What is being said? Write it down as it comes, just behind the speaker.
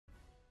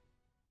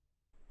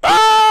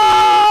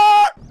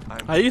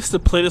I used to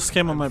play this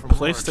game on my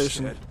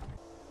PlayStation.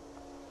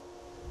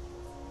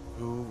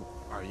 Who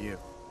are you?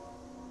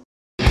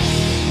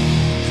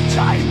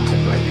 Time to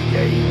play the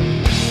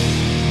game.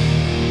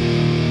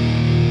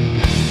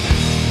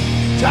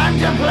 Time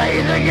to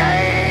play the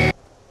game.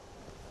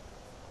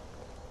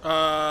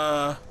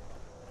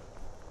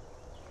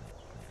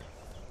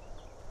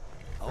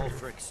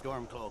 Ulfric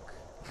Stormcloak.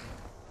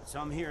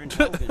 Some here in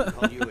Helgen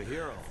call you a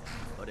hero,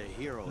 but a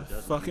hero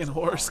doesn't. Fucking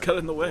horse got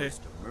in the way. To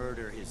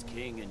murder his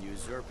king and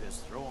usurp his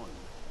throne.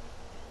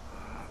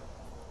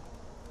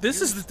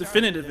 This is the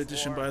definitive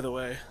edition, by the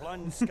way.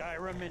 Plunge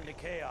Skyrim into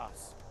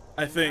chaos.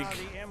 I think. Now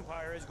the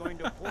Empire is going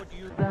to put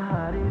you.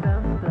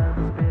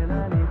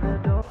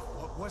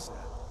 What was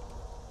that?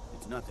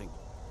 It's nothing.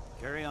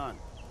 Carry on.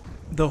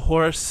 The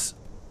horse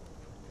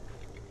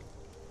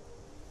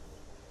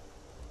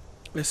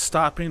is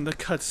stopping the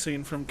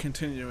cutscene from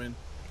continuing.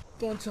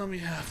 Don't tell me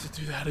I have to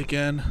do that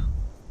again.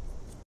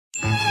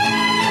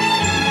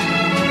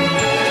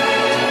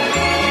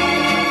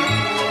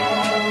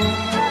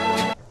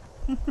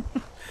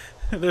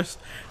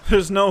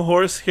 There's no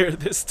horse here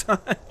this time.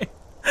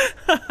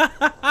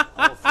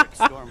 Ulfric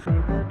Storm.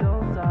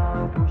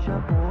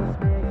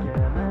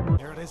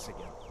 Here it is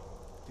again.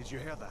 Did you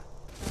hear that?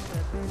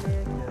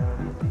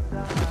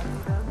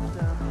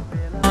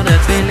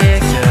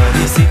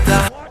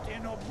 What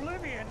in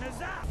oblivion is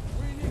that?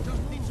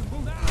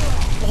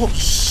 Oh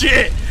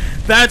shit!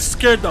 That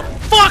scared the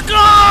fuck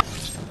up!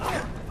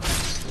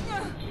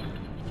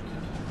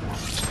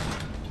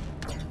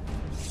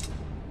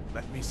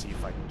 Let me see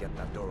if I can get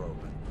that door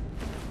open.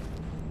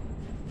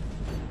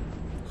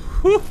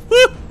 Woo!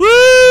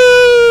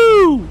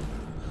 Woo!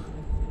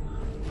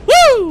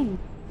 Woo!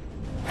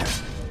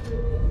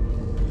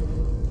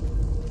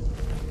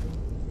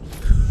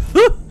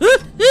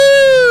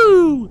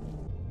 Woo!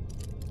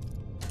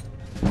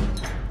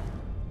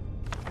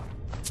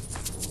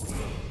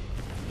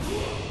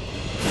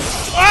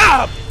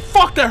 Ah!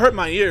 Fuck, that hurt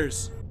my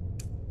ears.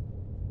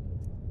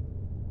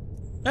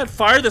 I had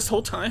fire this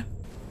whole time.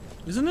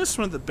 Isn't this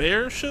when the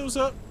bear shows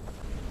up?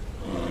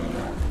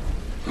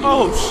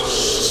 Oh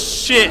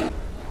shit!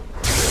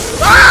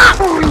 Ah!